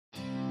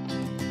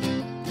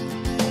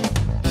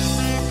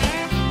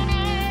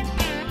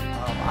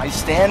I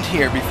stand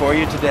here before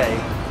you today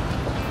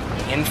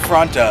in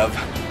front of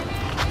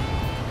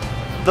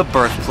the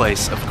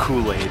birthplace of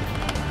Kool-Aid.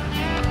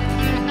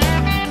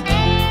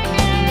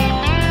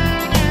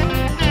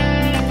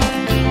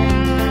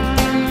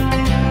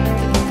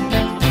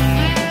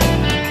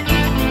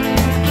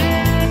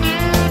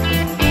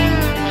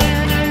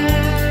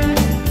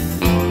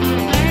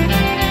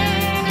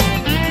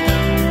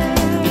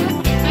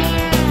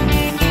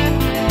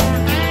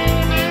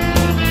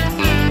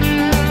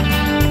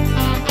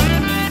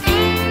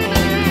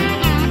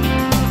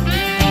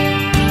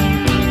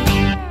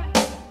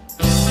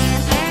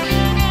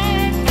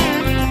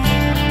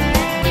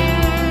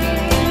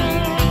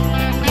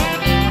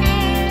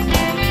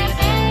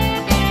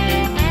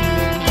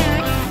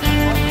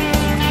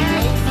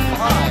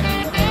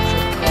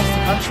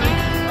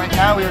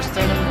 Now we are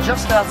standing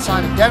just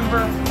outside of Denver,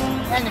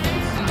 and you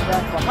can see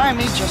back behind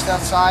me just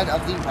outside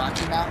of the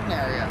Rocky Mountain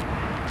area.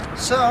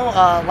 So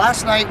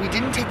last night we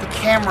didn't take the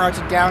camera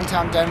to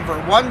downtown Denver.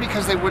 One,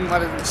 because they wouldn't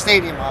let it in the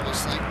stadium,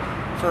 obviously,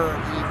 for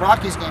the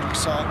Rockies game we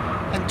saw,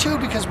 and two,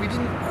 because we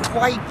didn't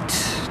quite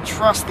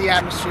trust the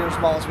atmosphere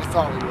as well as we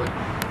thought we would.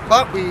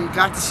 But we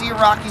got to see a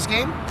Rockies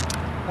game,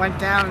 went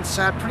down and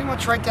sat pretty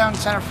much right down in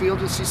center field.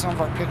 You'll see some of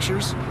our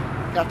pictures.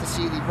 Got to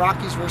see the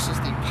Rockies versus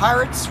the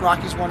Pirates.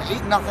 Rockies won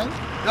 8-0.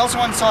 We also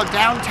went and saw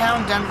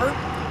downtown Denver.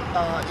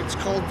 It's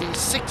called the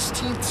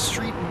 16th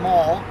Street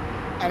Mall,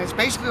 and it's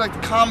basically like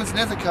the Commons in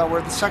Ithaca,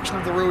 where the section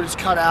of the road is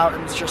cut out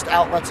and it's just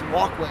outlets and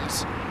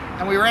walkways.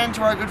 And we ran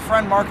into our good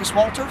friend Marcus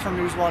Walter from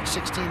Newswatch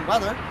 16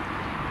 Weather.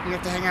 We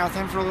got to hang out with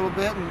him for a little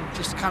bit and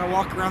just kind of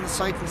walk around the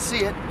site and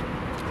see it.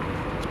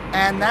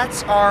 And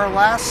that's our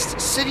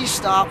last city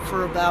stop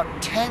for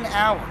about 10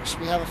 hours.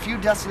 We have a few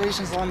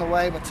destinations along the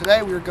way, but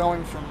today we're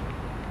going from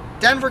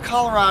Denver,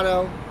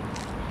 Colorado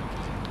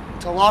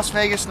to Las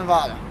Vegas,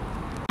 Nevada.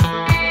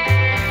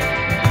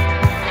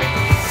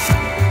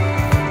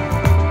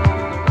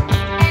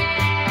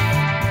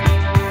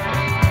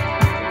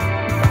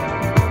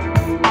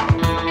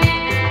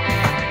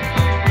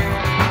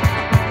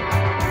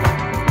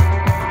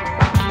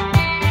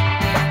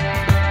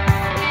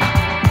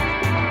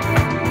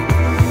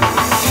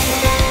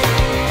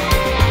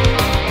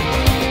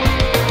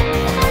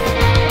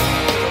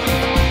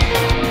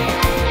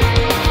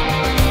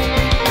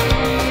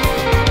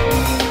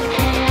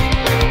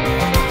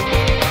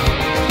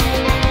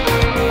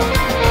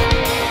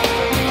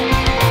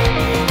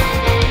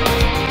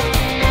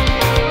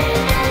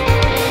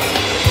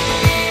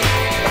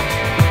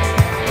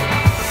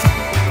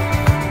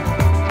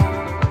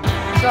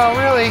 So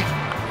really,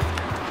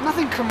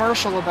 nothing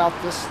commercial about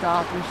this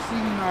stop. We've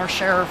seen our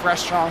share of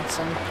restaurants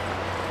and,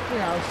 you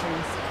know,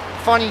 some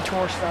funny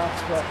tour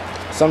stops, but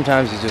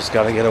Sometimes you just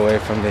got to get away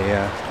from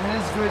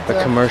the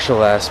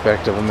commercial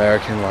aspect of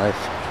American life.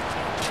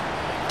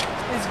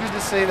 It's good to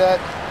say that,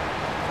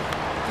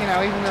 you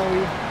know, even though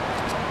we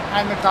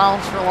had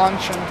McDonald's for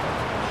lunch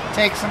and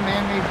take some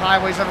man-made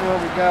highways everywhere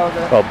we go.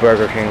 Well,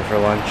 Burger King for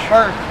lunch.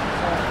 Burger.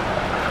 So,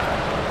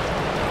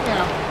 you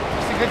know,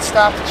 it's a good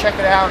stop to check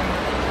it out.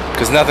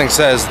 Because nothing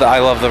says that I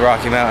love the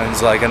Rocky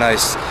Mountains like a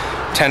nice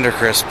tender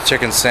crisp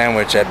chicken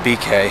sandwich at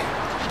BK.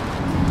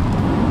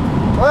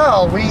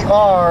 Well, we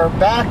are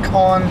back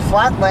on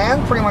flat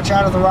land, pretty much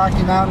out of the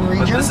Rocky Mountain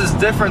region. But this is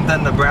different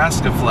than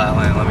Nebraska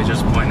flatland, let me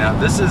just point out.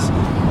 This is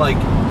like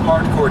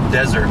hardcore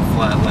desert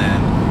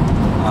flatland.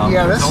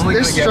 Yeah, this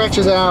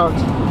stretches out.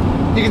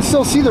 You can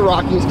still see the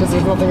Rockies because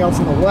there's nothing else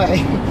in the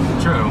way.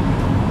 True.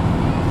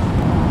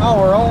 Oh,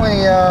 we're only...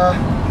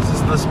 this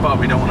is the spot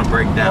we don't want to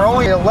break down. We're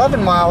only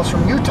 11 miles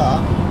from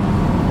Utah.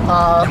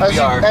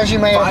 As you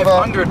may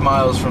 500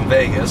 miles from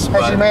Vegas.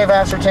 As you may have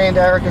ascertained,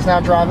 Eric is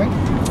now driving.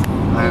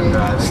 I am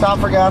driving. Stopped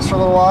for gas for a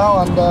little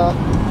while,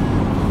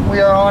 and we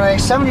are on a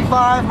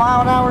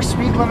 75-mile-an-hour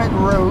speed limit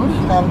road,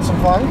 having some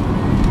fun.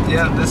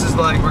 Yeah, this is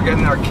like we're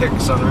getting our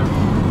kicks on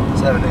Route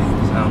 70.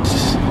 So.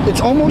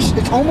 It's almost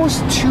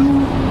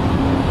too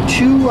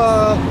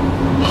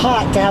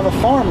hot to have a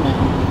farm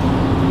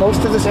now.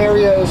 Most of this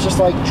area is just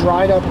like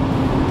dried up,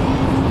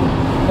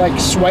 like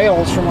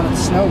swales from when it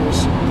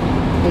snows.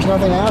 There's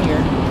nothing out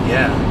here.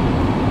 Yeah,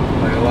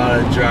 like a lot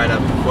of dried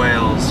up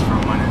quails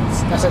from when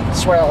it's. I said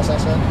swales. I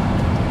said.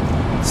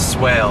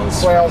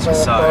 Swales. Swales are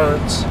like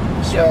birds.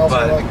 Swales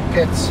are like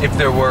pits. If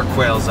there were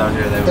quails out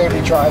here, they'd be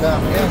dried up.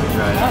 Yeah. They'd be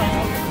dried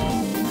up.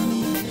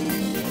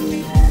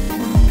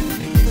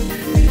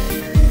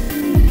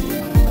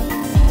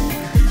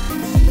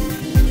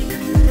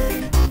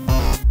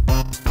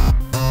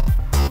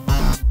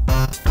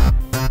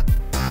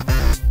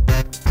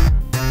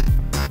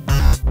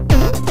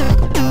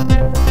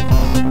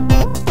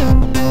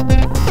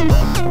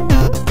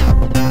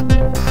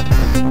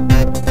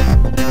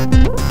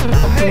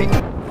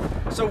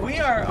 So we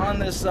are on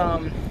this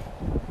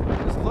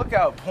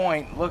lookout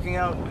point, looking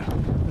out.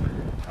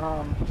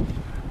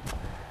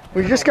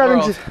 We just got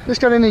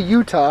into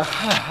Utah.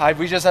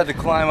 We just had to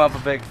climb up a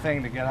big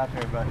thing to get up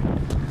here, but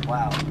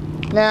wow.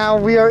 Now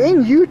we are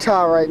in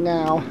Utah right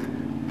now,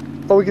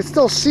 but we can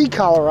still see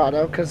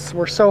Colorado because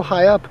we're so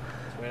high up.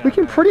 We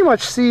can pretty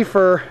much see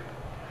for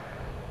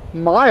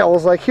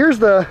miles. Like here's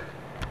the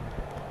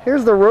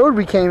road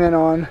we came in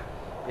on.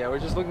 Yeah, we're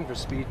just looking for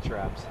speed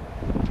traps.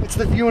 It's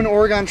the view in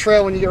Oregon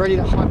Trail when you get ready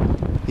to hunt.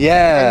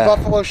 Yeah. And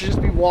buffalo should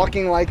just be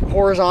walking like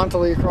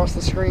horizontally across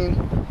the screen.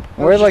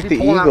 We're like the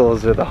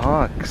eagles or the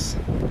hawks.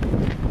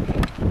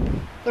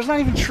 There's not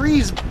even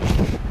trees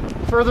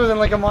further than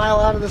like a mile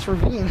out of this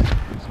ravine.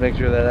 Just make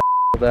sure that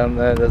down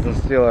there doesn't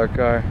steal our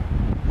car.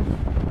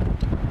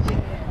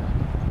 Yeah.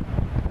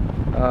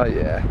 Oh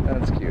yeah,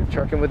 that's cute.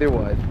 Trucking with your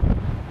wife.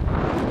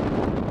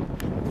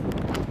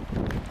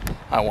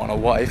 I want a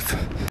wife.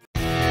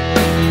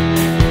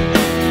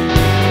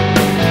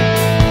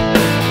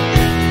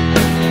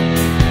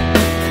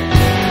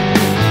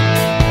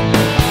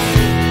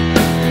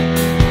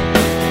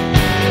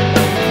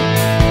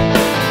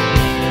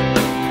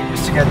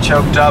 Get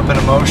choked up and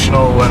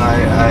emotional when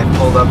I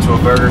pulled up to a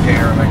Burger King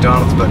or a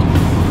McDonald's, but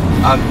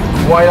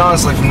quite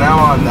honestly, from now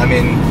on, I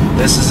mean,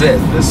 this is it.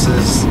 This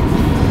is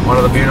one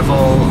of the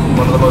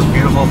most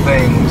beautiful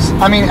things.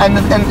 I mean, and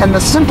the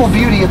simple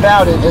beauty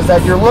about it is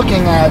that you're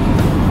looking at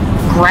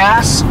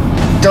grass,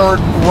 dirt,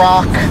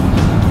 rock,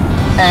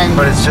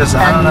 but it's just,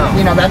 I don't know.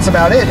 You know, that's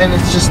about it. And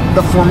it's just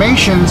the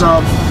formations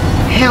of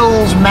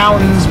hills,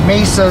 mountains,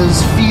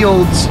 mesas,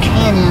 fields,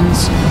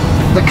 canyons.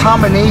 The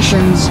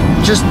combinations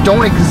just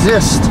don't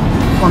exist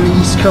on the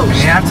East Coast.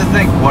 You have to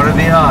think, what are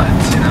the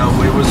odds? You know,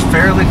 it was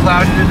fairly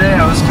cloudy today.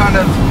 I was kind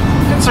of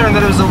concerned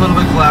that it was a little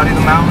bit cloudy.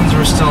 The mountains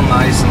were still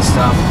nice and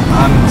stuff.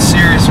 I'm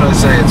serious when I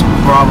say it's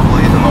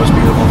probably the most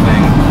beautiful thing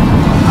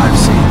I've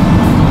seen.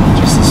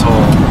 Just this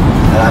whole,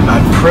 and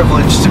I'm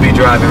privileged to be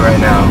driving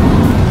right now.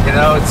 You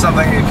know, it's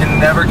something you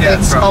can never get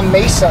from...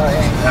 It's a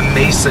mesa-ing. A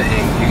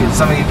mesa-ing. It's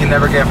something you can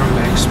never get from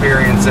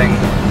experiencing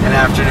an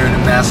afternoon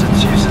in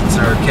Massachusetts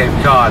or Cape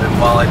Cod. And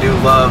while I do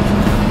love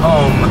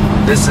home,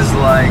 this is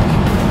like...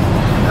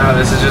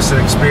 this is just an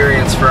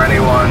experience for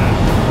anyone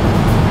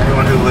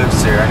who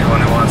lives here,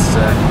 anyone who wants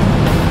to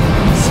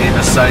see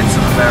the sights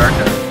of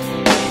America.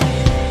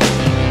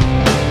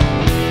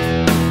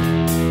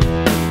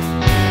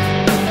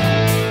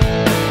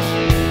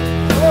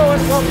 Hello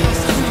and welcome to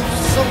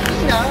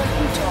Salina,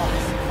 Utah.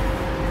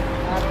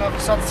 I don't know if you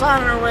saw the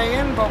sign on our way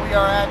in, but we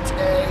are at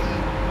a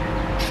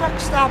truck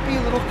stoppy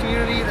little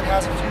community that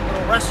has a few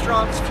little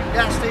restaurants, a few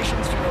gas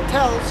stations, a few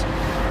hotels,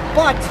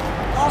 but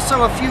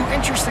also a few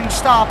interesting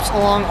stops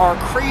along our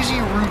crazy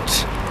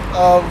route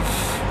of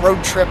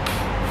road trip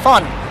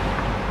fun.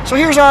 So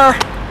here's our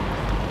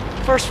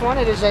first one.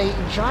 It is a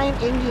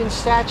giant Indian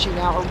statue.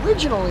 Now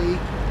originally,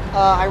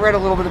 I read a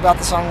little bit about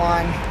this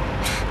online.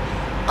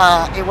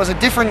 It was a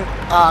different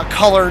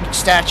colored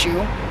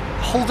statue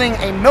holding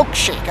a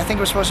milkshake. I think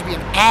it was supposed to be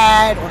an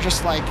ad or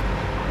just like,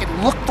 it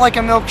looked like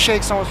a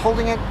milkshake, someone was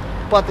holding it,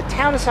 but the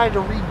town decided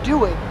to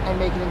redo it and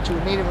make it into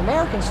a Native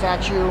American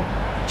statue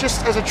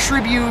just as a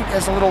tribute,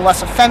 as a little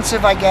less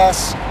offensive, I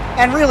guess.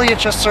 And really it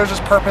just serves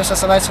its purpose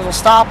as a nice little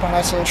stop, a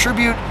nice little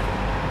tribute,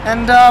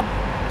 and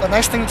a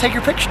nice thing to take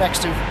your picture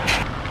next to.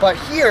 But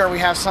here we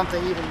have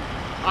something even,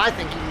 I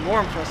think, even more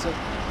impressive.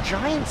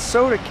 Giant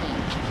soda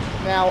cans.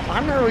 Now,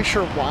 I'm not really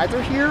sure why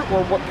they're here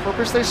or what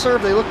purpose they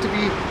serve. They look to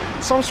be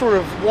some sort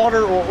of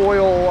water or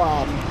oil,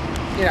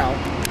 you know,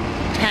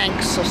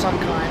 tanks of some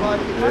kind. But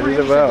if we're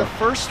interested, the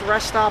first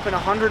rest stop in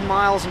 100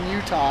 miles in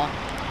Utah,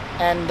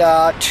 and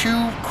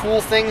two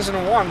cool things in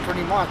one,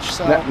 pretty much.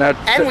 So,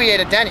 and we ate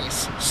at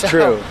Denny's. So,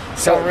 true.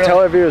 So really, tell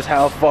our viewers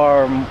how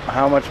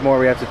much more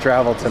we have to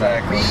travel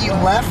tonight. We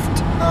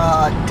left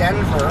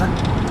Denver.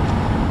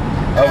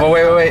 Oh, but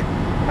wait.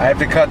 I have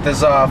to cut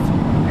this off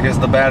because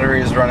the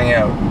battery is running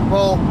out.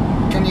 Well,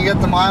 can you get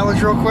the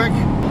mileage real quick?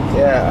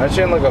 Yeah, I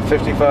should like a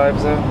 55,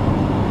 so.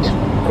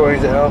 Yeah.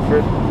 According to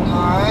Alfred.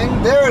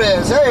 9. There it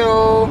is.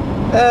 Hey-o.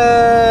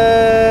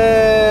 Hey!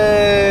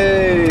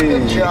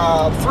 Good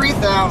job.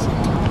 3,000.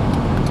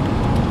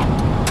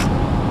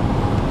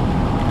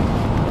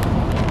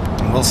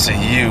 And we'll see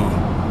you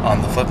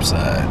on the flip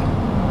side.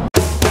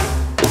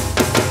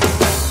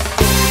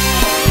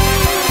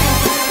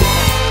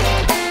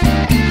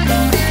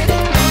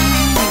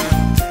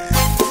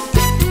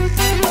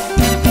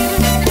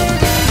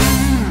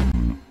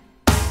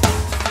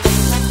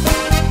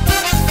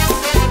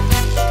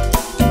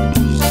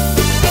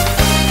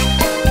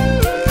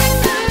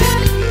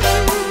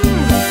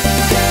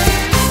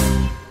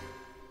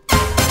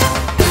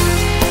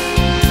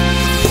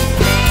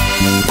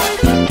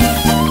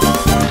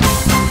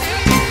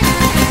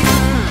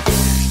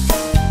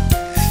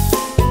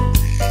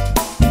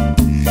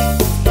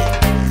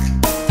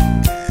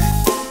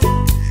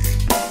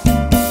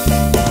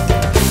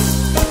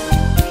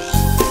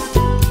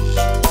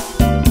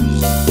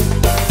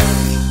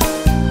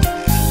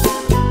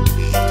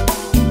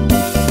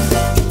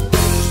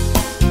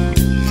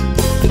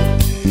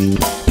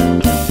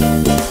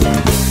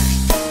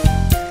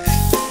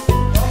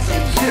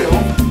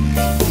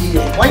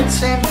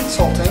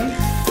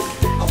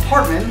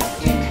 Apartment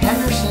in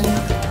Henderson,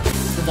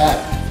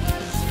 Nevada.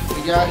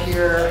 We got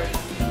here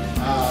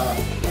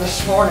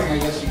this morning, I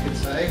guess you could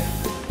say,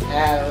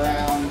 at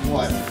around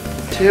what?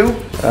 10 2?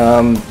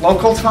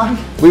 Local time?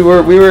 We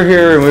were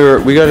here,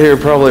 and we got here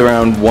probably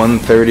around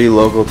 1:30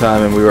 local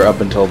time, and we were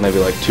up until maybe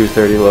like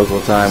 2:30 local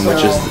time,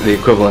 which is the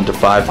equivalent to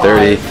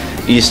 5:30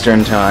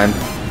 Eastern time.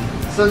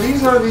 So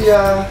these are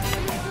the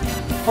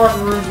part of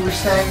the rooms we're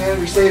staying in.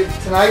 We stayed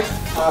tonight.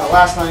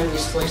 Last night we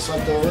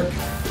slept over,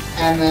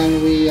 and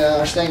then we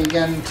are staying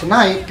again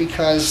tonight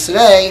because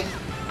today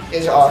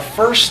is our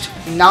first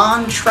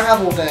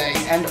non-travel day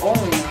and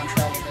only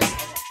non-travel day.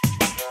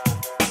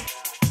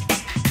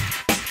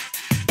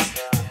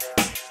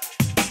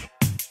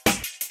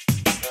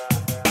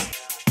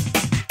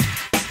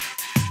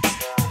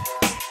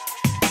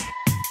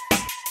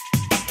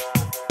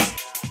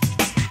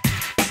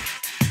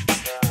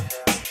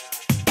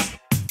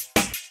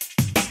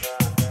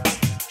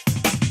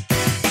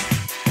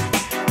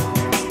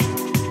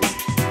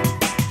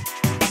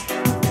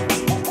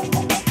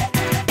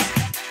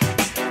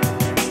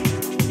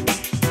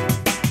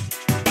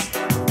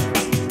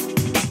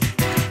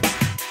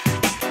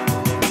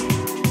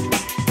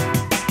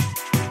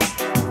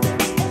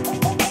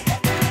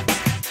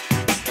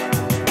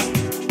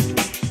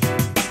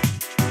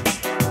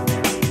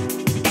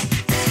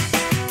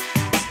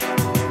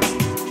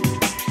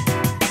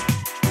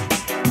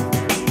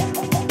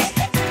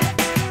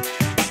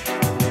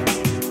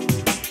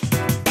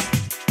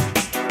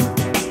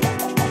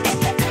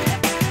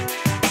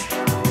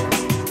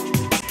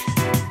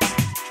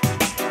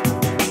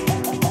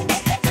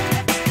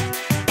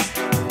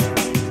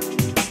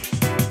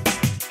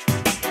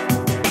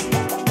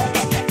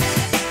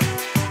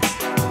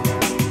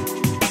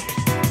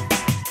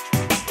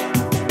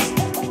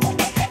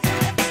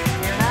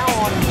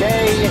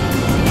 Day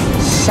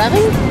 7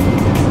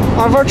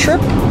 of our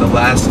trip. The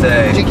last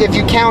day. If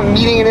you count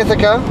meeting in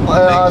Ithaca,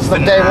 it's the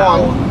day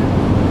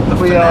 1. The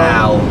we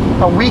are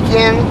a week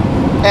in,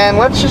 and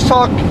let's just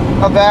talk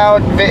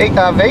about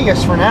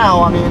Vegas for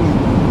now. I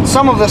mean,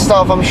 some of the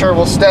stuff I'm sure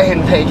will stay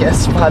in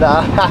Vegas, but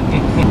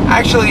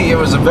actually, it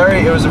was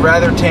a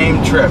rather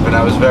tame trip, and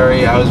I was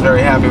very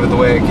happy with the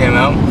way it came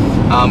out.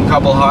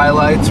 Couple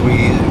highlights: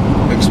 we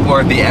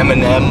explored the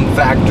M&M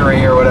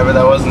factory or whatever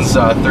that was in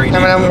 3D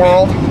M&M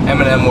World.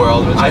 M&M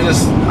World. Which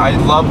I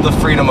love the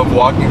freedom of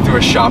walking through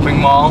a shopping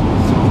mall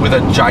with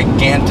a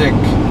gigantic,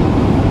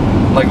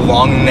 like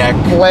long neck,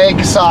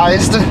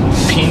 leg-sized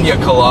pina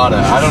colada.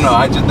 I don't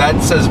know.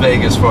 That says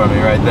Vegas for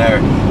me right there.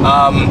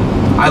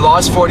 I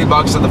lost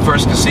 $40 at the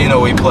first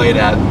casino we played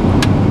at,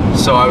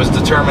 so I was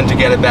determined to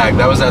get it back.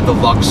 That was at the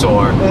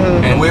Luxor,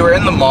 and we were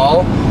in the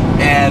mall.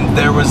 And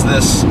there was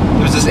this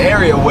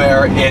area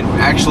where it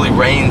actually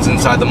rains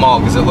inside the mall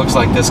because it looks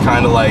like this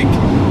kind of like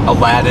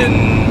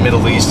Aladdin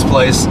Middle East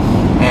place.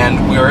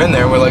 And we were in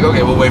there and we're like,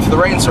 okay, we'll wait for the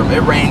rainstorm.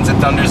 It rains, it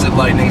thunders, it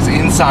lightnings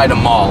inside a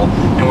mall.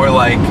 And we're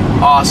like,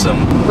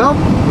 awesome. Well,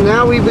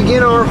 now we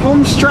begin our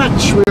home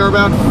stretch. We are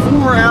about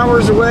 4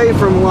 hours away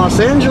from Los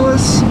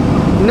Angeles.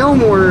 No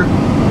more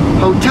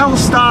hotel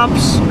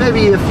stops,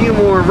 maybe a few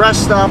more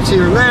rest stops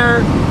here and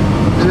there.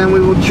 And then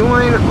we will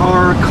join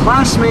our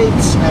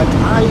classmates at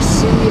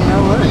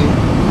ICLA.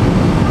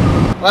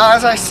 Well,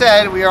 as I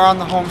said, we are on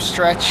the home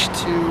stretch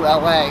to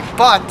LA,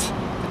 but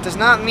it does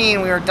not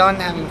mean we are done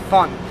having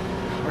fun.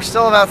 We're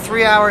still about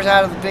 3 hours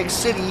out of the big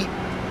city,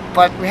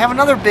 but we have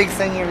another big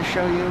thing here to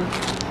show you.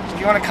 If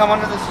you want to come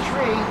under this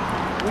tree,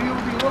 we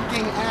will be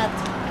looking at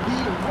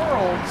the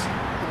world's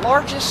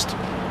largest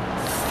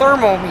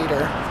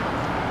thermometer.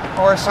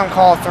 Or some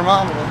call it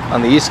thermometer.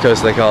 On the East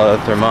Coast they call it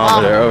a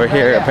thermometer. Over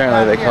here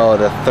apparently they call it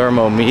a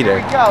thermometer.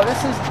 Here we go.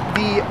 This is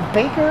the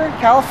Baker,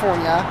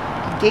 California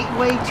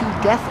Gateway to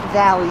Death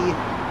Valley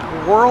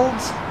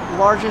world's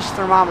largest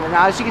thermometer.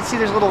 Now as you can see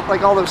there's little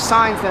like all those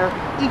signs there.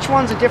 Each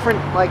one's a different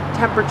like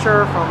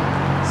temperature from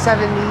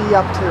 70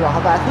 up to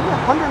about I think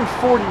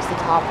 140 is the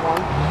top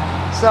one.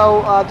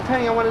 So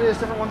depending on what it is,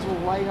 different ones will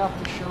light up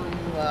to show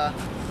you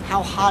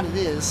how hot it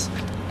is.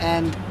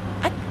 And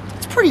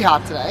it's pretty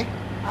hot today,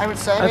 I would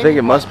say. I think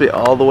it must be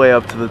all the way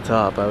up to the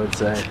top, I would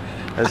say,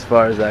 as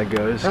far as that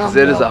goes. Because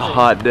it is a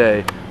hot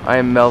day. I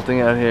am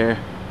melting out here.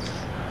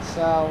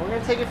 So we're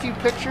going to take a few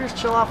pictures,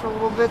 chill out for a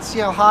little bit, see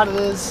how hot it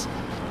is,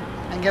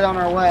 and get on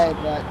our way.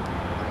 But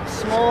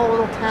small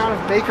little town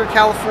of Baker,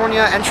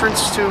 California,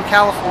 entrance to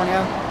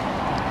California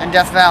and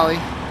Death Valley.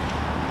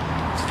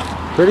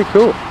 Pretty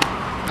cool.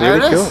 There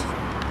it is.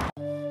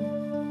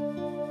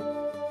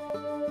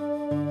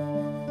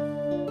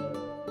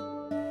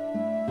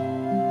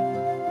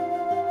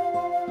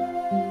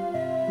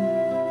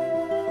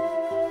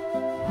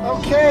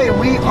 Okay,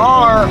 we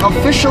are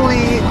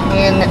officially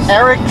in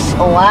Eric's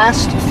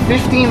last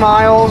 50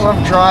 miles of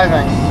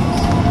driving.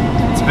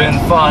 It's been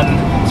fun.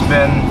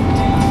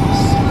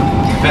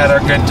 We've had our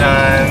good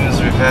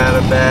times, we've had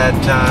a bad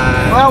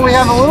time. Well, we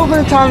have a little bit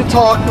of time to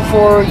talk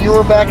before you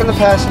are back in the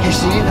passenger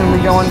seat and we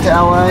go into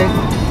LA.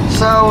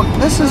 So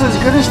this is as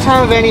good as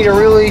time of any to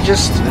really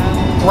just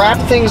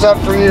wrap things up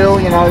for you.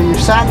 You know,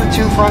 you've sat in the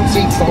 2 front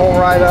seats the whole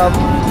ride up.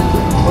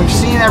 We've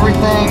seen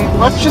everything.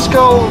 Let's just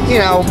go, you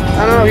know,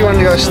 I don't know if you want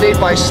to go state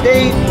by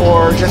state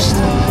or just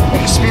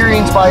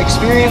experience by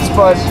experience,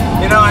 but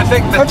you know, I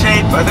think the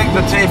tape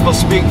will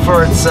speak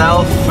for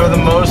itself for the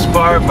most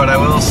part, but I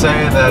will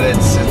say that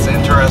it's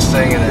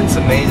interesting and it's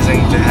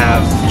amazing to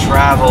have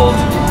traveled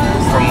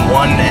from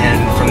one end,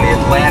 from the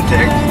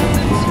Atlantic,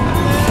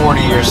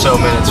 40 or so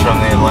minutes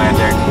from the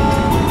Atlantic,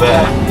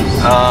 but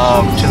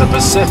to the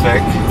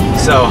Pacific.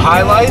 So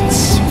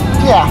highlights?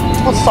 Yeah,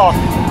 let's talk.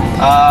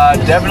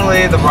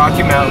 Definitely the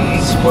Rocky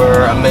Mountains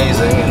were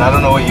amazing, and I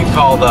don't know what you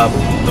call the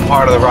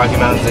part of the Rocky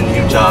Mountains in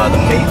Utah, the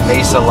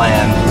Mesa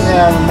land.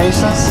 Yeah, the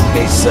mesas.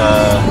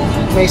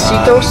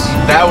 Mesitos.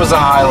 That was a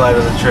highlight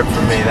of the trip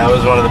for me. That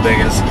was one of the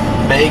biggest.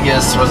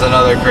 Vegas was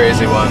another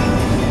crazy one.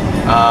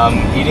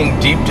 Eating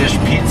deep dish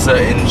pizza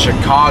in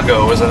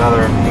Chicago was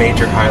another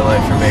major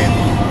highlight for me.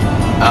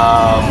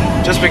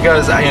 Just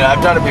because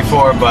I've done it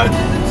before, but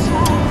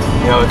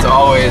it's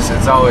always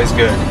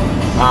good.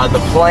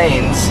 The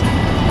planes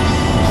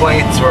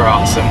were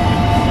awesome.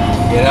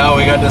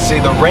 We got to see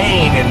the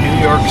rain in New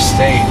York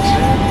State.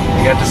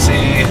 We got to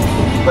see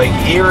Lake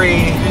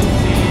Erie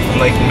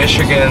and Lake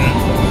Michigan.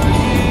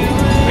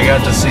 We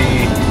got to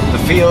see the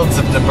fields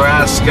of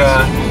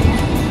Nebraska.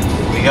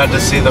 We got to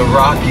see the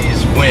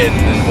Rockies win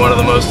in one of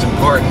the most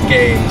important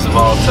games of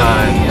all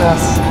time.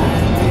 Yes.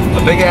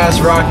 A big ass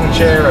rocking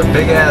chair, a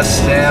big ass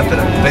stamp, and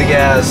a big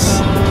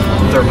ass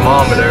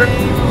thermometer.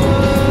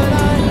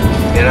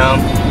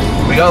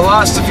 We got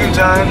lost a few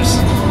times.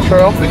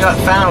 True. We got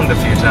found a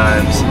few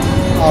times.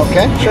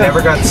 Okay, We sure.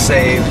 never got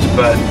saved,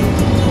 but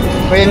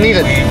We didn't need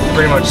it. we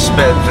pretty much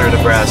sped through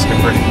Nebraska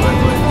pretty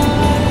quickly.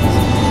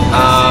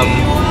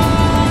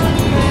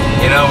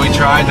 We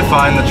tried to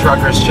find the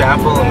Truckers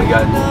Chapel and we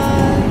got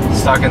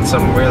stuck in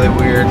some really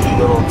weird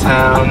little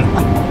town.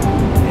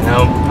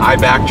 I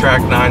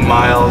backtracked 9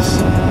 miles.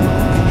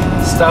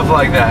 Stuff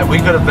like that. We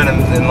could have been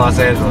in Los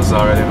Angeles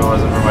already if it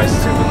wasn't for my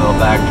stupid little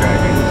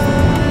backtracking.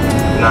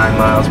 9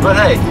 miles. But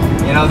hey,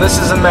 this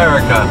is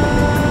America.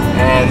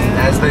 And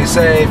as they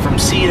say, from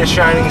sea to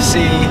shining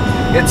sea,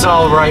 it's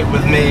all right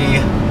with me.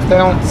 They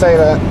don't say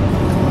that.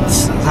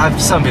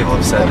 Some people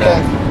have said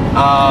Okay.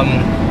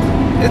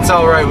 that. It's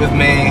all right with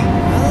me.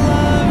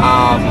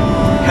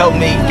 Help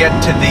me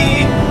get to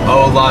thee,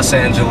 oh Los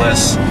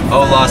Angeles,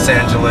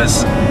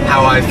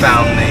 how I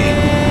found thee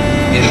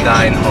in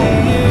thine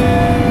home.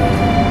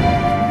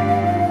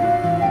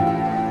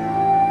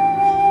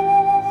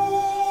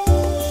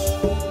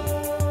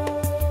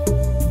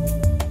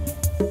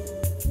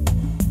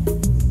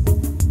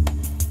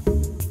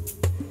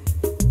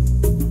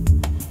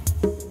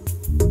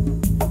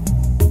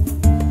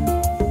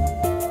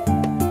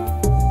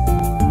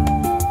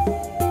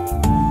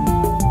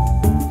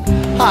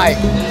 Hi,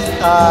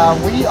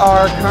 we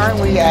are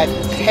currently at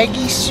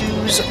Peggy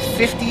Sue's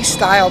 50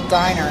 Style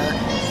Diner,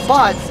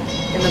 but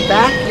in the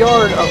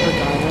backyard of the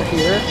diner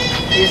here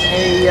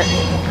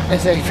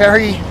is a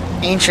very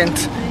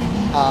ancient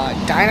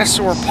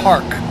dinosaur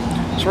park.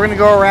 So we're going to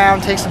go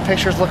around, take some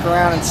pictures, look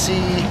around, and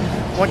see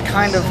what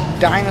kind of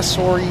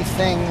dinosaur-y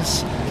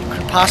things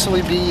could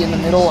possibly be in the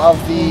middle of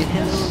the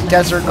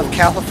desert of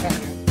California.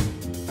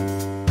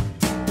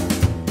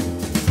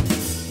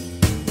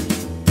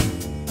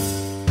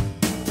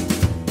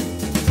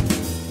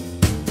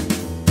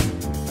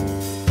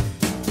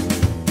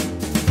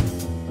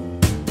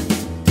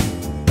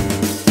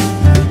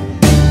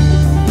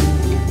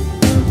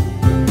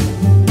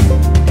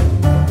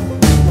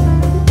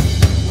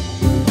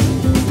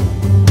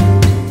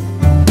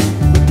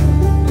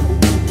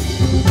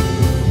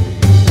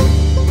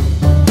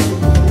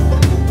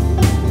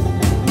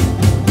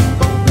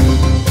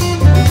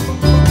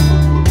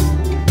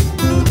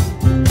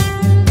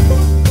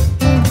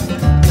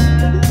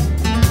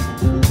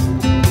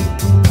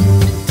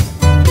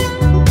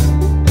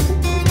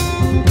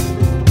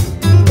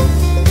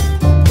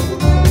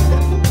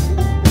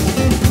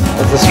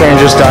 The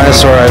strangest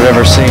dinosaur I've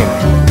ever seen.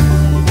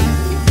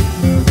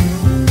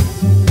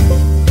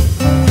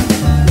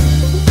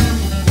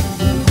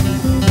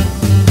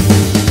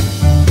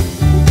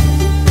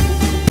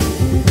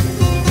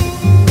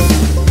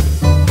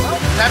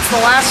 That's the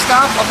last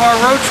stop of our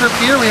road trip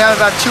here. We have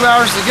about 2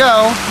 hours to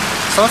go,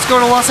 so let's go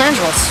to Los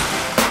Angeles.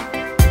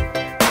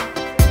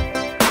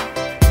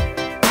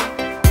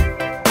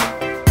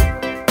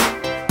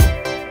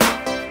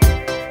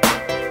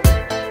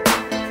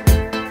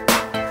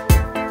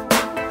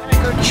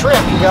 Trip.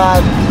 You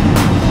got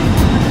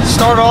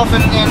start off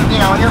in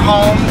your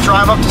home,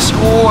 drive up to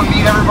school, and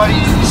meet everybody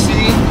you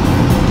see.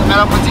 I met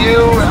up with you.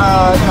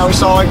 We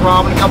saw like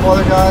Rob and a couple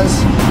other guys.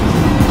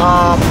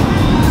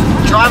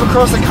 Drive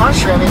across the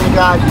country. I mean, you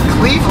got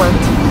Cleveland,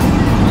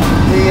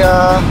 the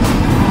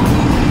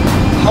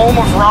home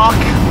of rock.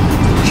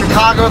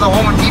 Chicago, the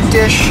home of deep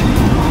dish.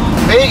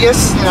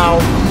 Vegas,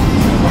 the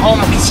home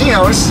of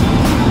casinos.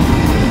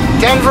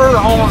 Denver, the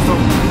home of the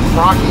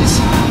Rockies.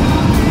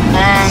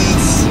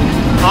 And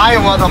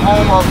Iowa, the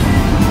home of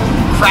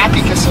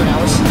crappy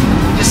casinos.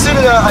 You sit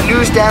at a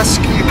news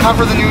desk, you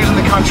cover the news in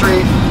the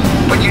country,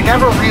 but you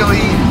never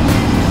really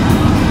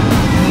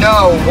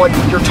know what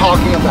you're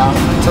talking about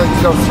until you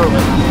go through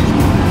it.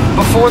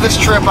 before this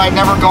trip, I'd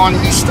never gone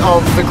east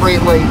of the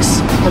Great Lakes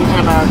in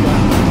America.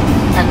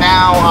 And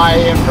now I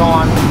have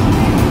gone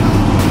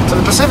to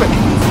the Pacific.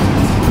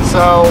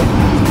 So,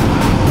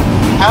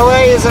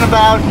 LA is in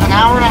about an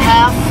hour and a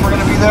half. We're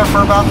going to be there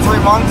for about 3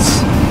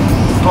 months.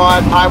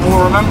 But I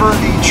will remember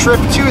the trip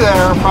to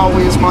there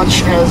probably as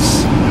much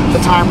as the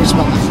time we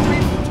spent there.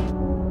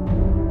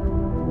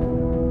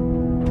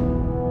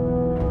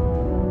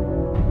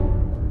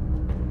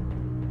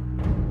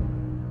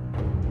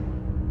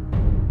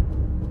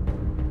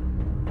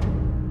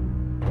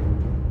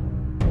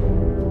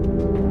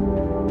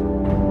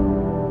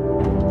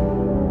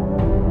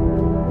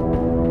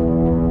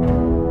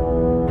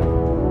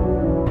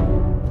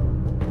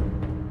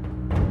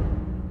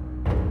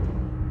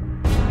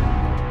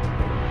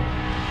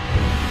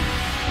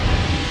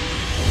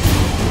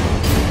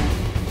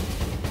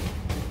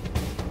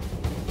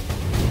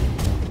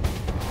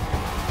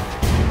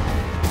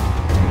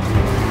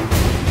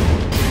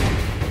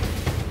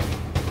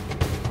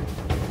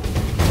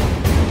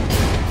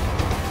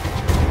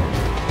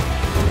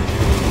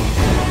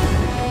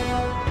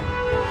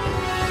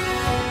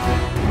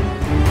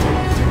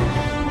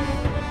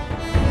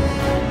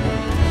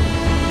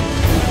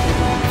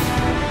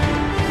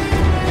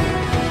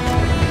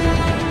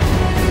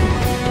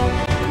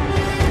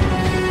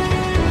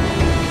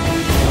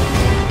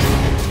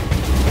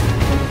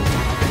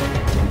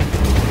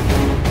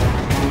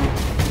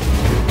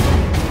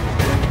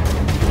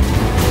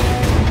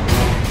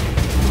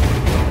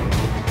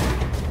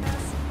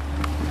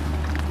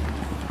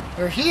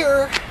 We're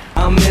here.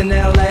 I'm in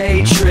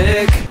LA,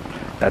 trick.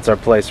 That's our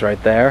place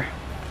right there.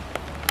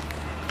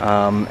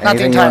 Anything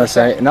you entire want to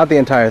say? thing. Not the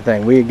entire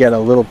thing. We get a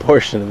little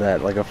portion of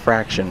that, like a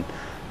fraction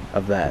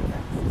of that.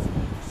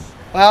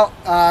 Well,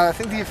 I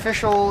think the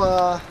official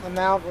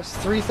amount was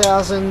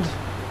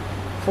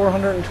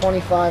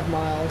 3,425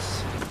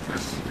 miles.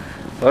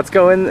 Let's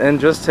go in and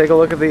just take a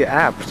look at the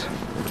apt.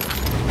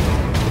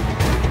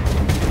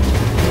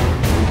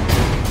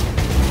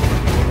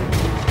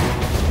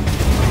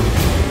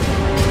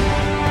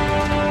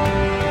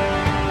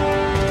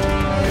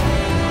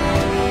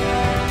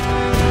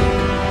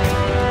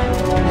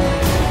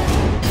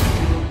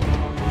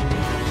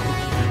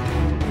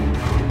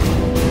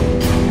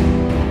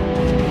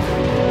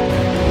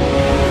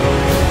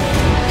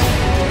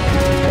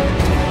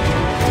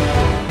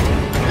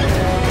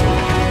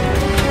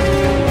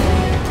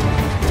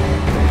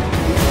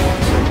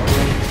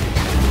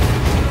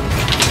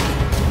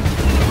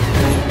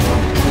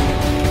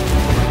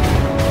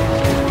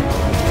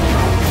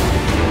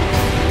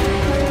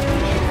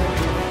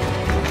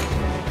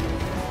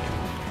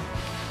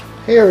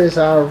 Here is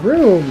our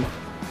room.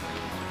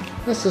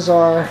 This is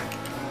our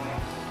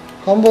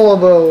humble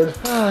abode.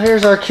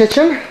 Here's our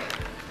kitchen.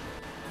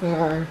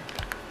 Our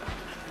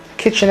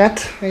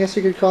kitchenette, I guess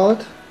you could call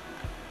it.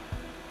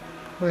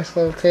 Nice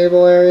little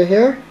table area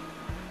here.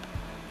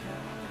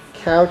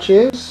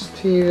 Couches,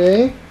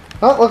 TV.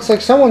 Oh, looks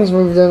like someone's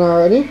moved in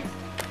already.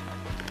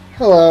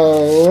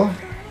 Hello.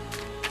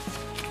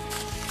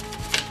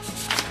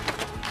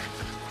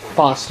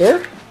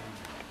 Foster.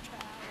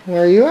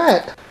 Where are you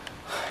at?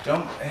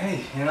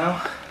 Hey, you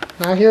know,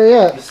 Not here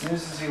yet. as soon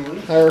as he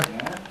leaves, Or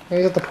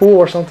maybe at the pool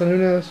or something, who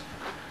knows.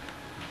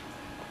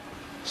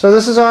 So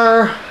this is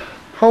our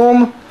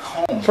home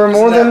for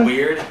more than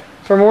weird?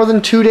 for more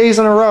than 2 days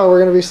in a row. We're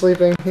gonna be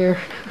sleeping here.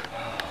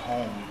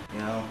 Home, you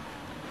know,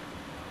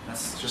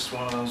 that's just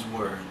one of those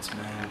words,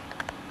 man.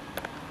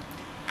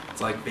 It's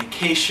like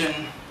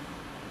vacation,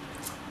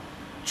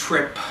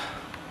 trip,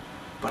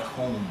 but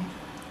home.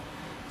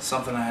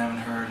 Something I haven't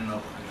heard in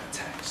a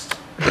text.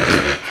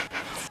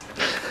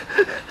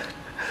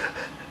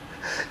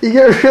 You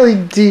get really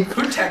deep.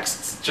 Who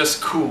texts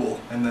just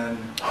cool and then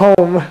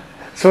Home.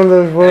 It's one of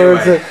those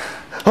words Anyway. that.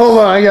 Hold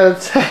on, I got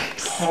a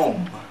text.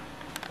 home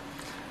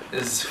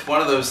is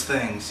one of those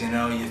things, you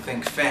know, you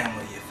think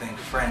family, you think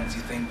friends,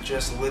 you think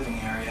just living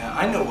area.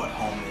 I know what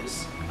home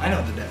is. I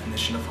know the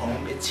definition of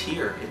home. It's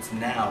here, it's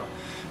now.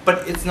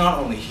 But it's not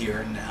only here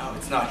and now.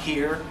 It's not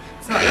here,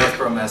 it's not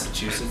Northborough,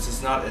 Massachusetts,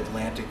 it's not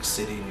Atlantic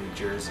City, New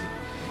Jersey.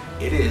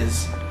 It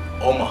is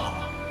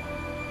Omaha.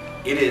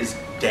 It is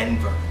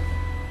Denver.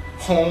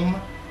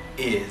 Home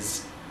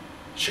is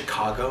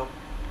Chicago.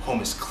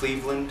 Home is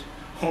Cleveland.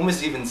 Home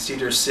is even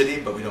Cedar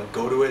City, but we don't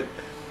go to it.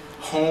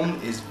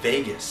 Home is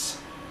Vegas.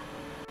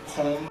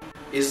 Home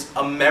is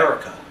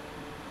America.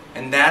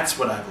 And that's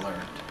what I've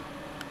learned.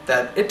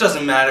 That it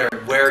doesn't matter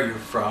where you're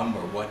from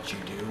or what you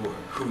do or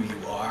who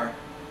you are,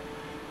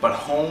 but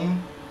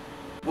home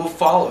will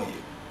follow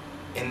you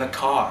in the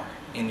car,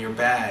 in your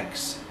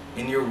bags,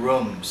 in your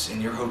rooms,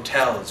 in your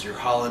hotels, your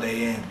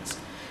Holiday Inns,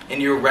 in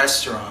your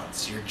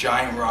restaurants, your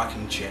giant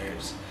rocking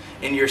chairs,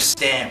 in your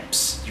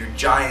stamps, your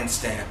giant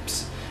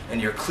stamps,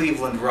 and your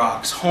Cleveland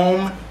rocks.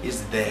 Home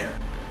is there.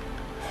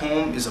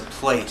 Home is a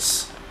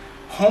place.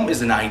 Home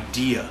is an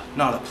idea,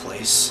 not a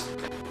place.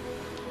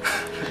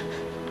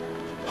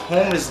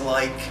 Home is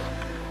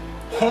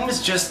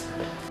just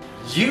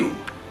you.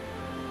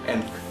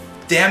 And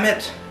damn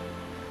it,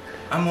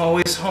 I'm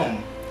always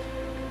home.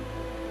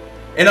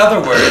 In other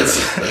words,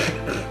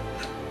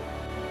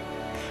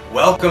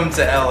 welcome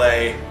to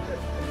LA,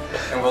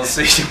 and we'll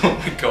see you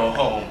when we go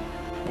home,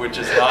 which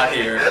is not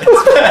here.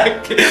 It's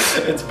back.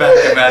 It's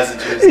back in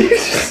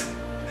Massachusetts.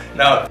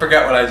 No,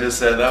 forget what I just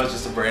said. That was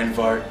just a brain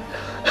fart.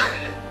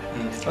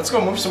 Let's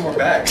go move some more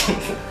bags.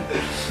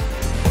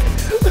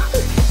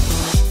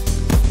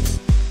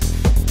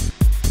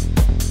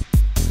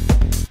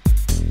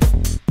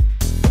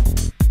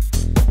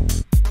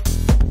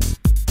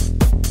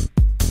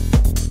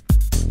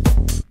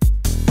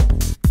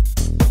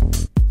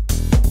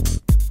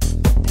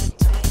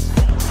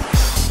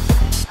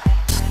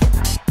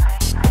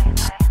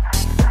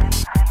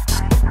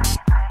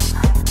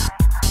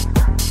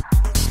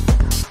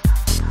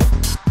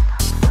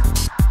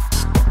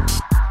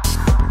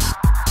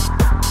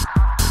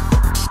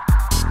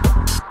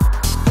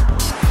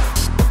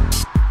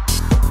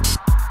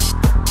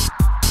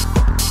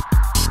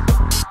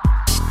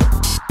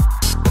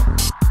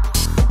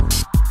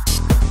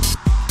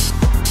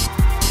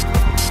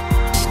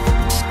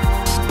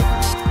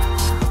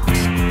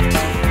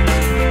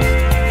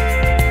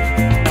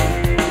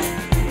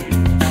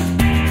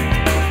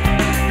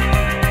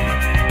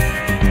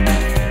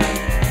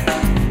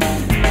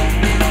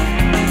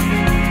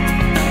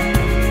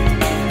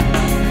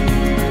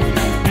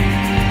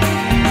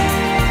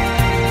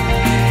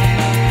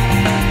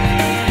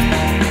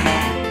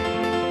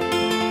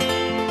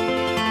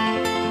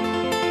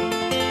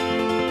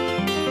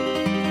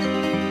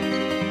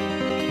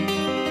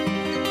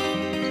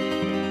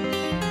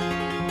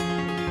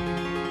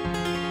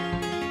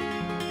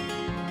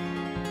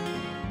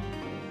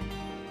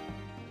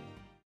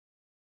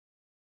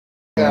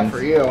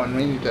 For you, and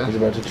we need He's to.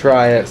 about to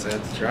try it. I guess I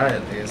had to try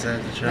it. I guess I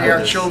had to try it. May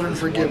our children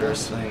forgive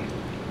us. Thing.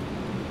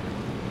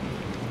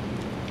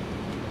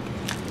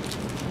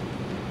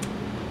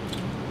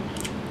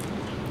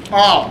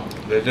 Oh,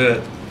 They did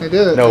it. they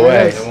did it. No There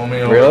way. it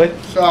is. Really?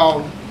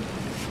 So,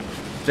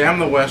 Damn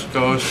the West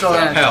Coast. so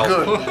that's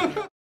Hell.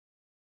 good.